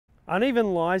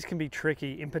Uneven lies can be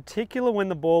tricky, in particular when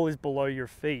the ball is below your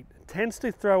feet. It tends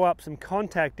to throw up some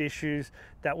contact issues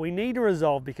that we need to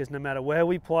resolve because no matter where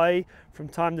we play, from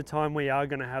time to time we are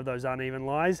going to have those uneven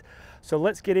lies. So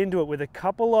let's get into it with a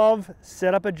couple of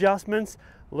setup adjustments,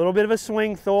 a little bit of a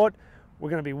swing thought. We're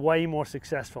going to be way more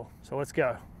successful. So let's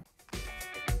go.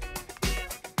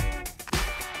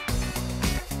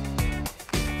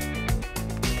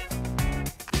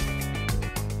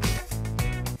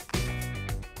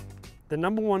 The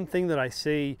number one thing that I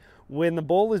see when the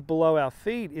ball is below our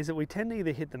feet is that we tend to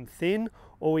either hit them thin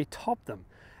or we top them.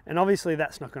 And obviously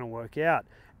that's not going to work out.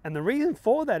 And the reason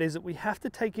for that is that we have to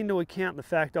take into account the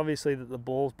fact, obviously, that the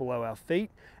ball's below our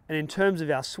feet. And in terms of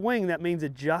our swing, that means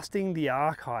adjusting the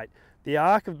arc height. The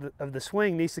arc of the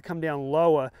swing needs to come down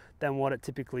lower than what it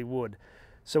typically would.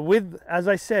 So with, as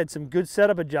I said, some good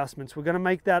setup adjustments, we're going to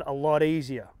make that a lot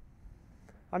easier.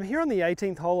 I'm here on the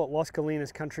 18th hole at Las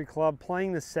Colinas Country Club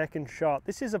playing the second shot.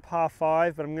 This is a par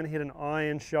 5, but I'm going to hit an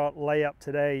iron shot layup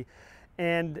today.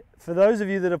 And for those of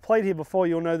you that have played here before,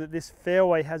 you'll know that this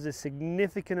fairway has a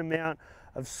significant amount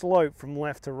of slope from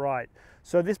left to right.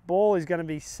 So this ball is going to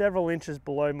be several inches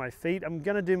below my feet. I'm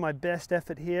going to do my best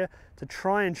effort here to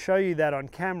try and show you that on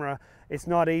camera. It's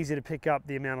not easy to pick up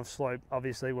the amount of slope,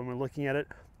 obviously, when we're looking at it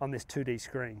on this 2D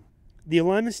screen. The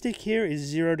alignment stick here is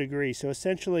 0 degrees, so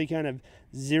essentially kind of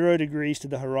 0 degrees to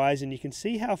the horizon. You can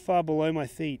see how far below my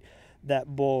feet that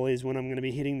ball is when I'm going to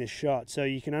be hitting this shot. So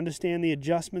you can understand the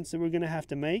adjustments that we're going to have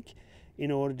to make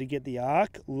in order to get the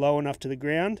arc low enough to the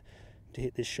ground to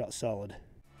hit this shot solid.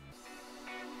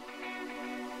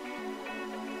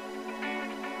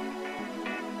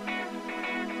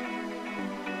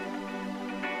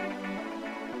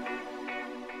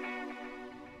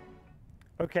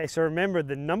 Okay, so remember,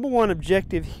 the number one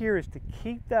objective here is to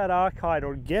keep that arc height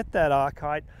or get that arc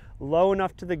height low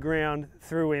enough to the ground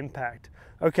through impact.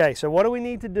 Okay, so what do we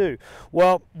need to do?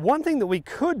 Well, one thing that we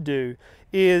could do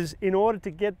is, in order to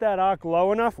get that arc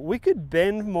low enough, we could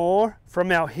bend more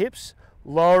from our hips,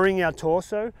 lowering our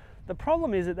torso. The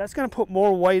problem is that that's going to put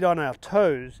more weight on our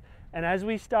toes. And as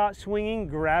we start swinging,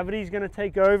 gravity is going to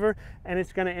take over and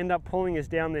it's going to end up pulling us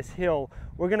down this hill.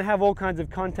 We're going to have all kinds of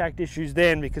contact issues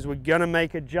then because we're going to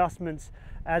make adjustments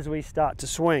as we start to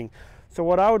swing. So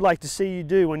what I would like to see you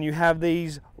do when you have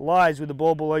these lies with the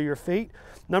ball below your feet,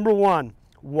 number one,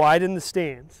 widen the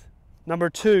stance. Number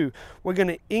two, we're going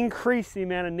to increase the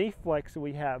amount of knee flex that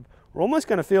we have. We're almost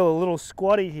going to feel a little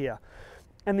squatty here.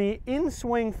 And the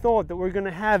in-swing thought that we're going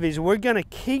to have is we're going to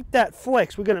keep that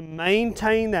flex. We're going to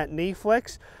maintain that knee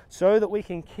flex so that we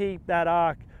can keep that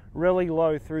arc really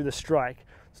low through the strike.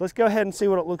 So let's go ahead and see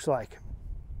what it looks like.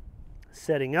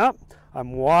 Setting up,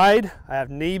 I'm wide, I have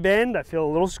knee bend, I feel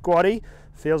a little squatty,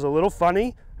 feels a little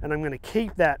funny, and I'm going to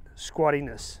keep that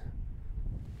squattiness.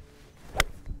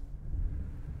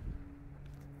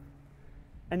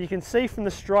 And you can see from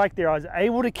the strike there, I was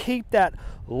able to keep that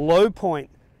low point,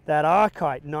 that arc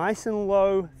height, nice and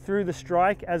low through the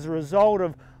strike as a result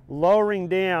of lowering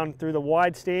down through the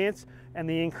wide stance and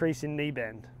the increase in knee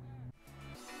bend.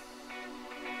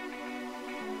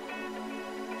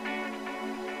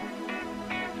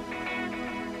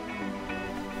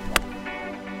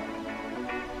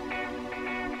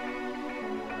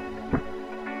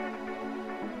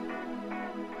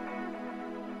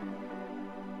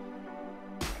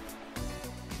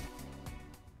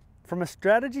 From a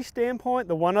strategy standpoint,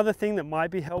 the one other thing that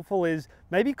might be helpful is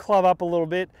maybe club up a little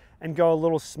bit and go a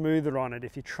little smoother on it.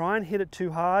 If you try and hit it too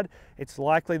hard, it's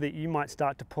likely that you might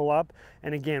start to pull up,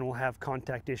 and again, we'll have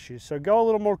contact issues. So go a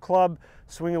little more club,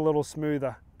 swing a little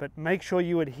smoother, but make sure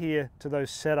you adhere to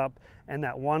those setup and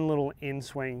that one little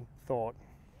in-swing thought.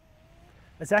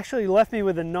 It's actually left me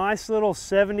with a nice little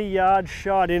 70-yard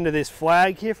shot into this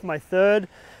flag here for my third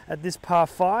at this par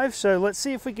 5. So let's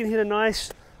see if we can hit a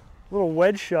nice little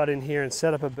wedge shot in here and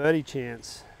set up a birdie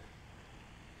chance.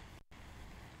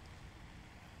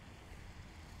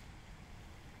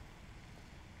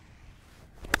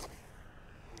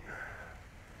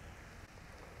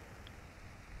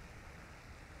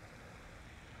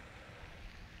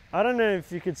 I don't know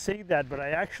if you could see that, but I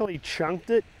actually chunked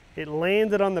it. It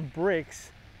landed on the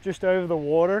bricks just over the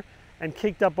water and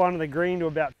kicked up onto the green to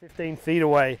about 15 feet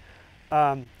away.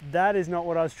 That is not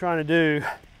what I was trying to do.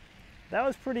 That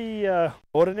was pretty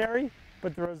ordinary,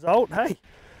 but the result, hey,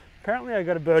 apparently I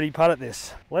got a birdie putt at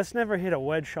this. Let's never hit a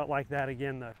wedge shot like that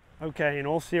again though. Okay, in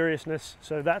all seriousness,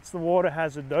 so that's the water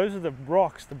hazard. Those are the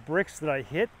rocks, the bricks that I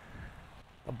hit.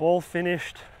 The ball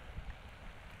finished,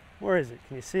 where is it?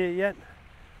 Can you see it yet?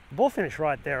 The ball finished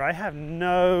right there. I have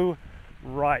no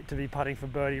right to be putting for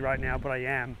birdie right now, but I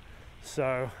am.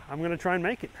 So I'm gonna try and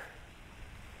make it.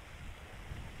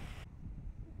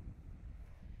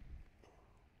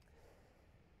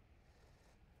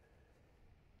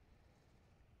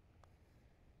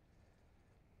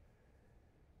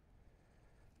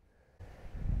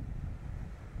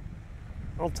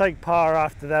 I'll take par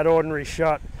after that ordinary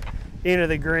shot into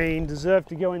the green. Deserved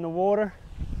to go in the water,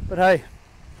 but hey,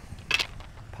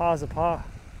 par's a par.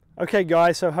 Okay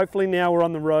guys, so hopefully now we're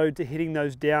on the road to hitting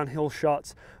those downhill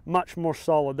shots much more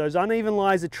solid. Those uneven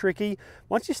lies are tricky.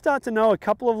 Once you start to know a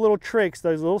couple of little tricks,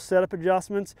 those little setup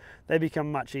adjustments, they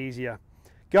become much easier.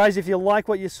 Guys, if you like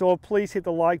what you saw, please hit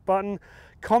the like button.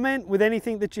 Comment with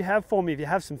anything that you have for me. If you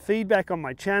have some feedback on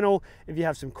my channel, if you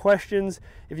have some questions,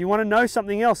 if you want to know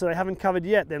something else that I haven't covered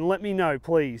yet, then let me know,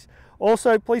 please.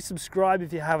 Also, please subscribe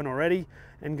if you haven't already.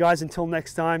 And guys, until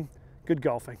next time, good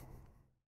golfing.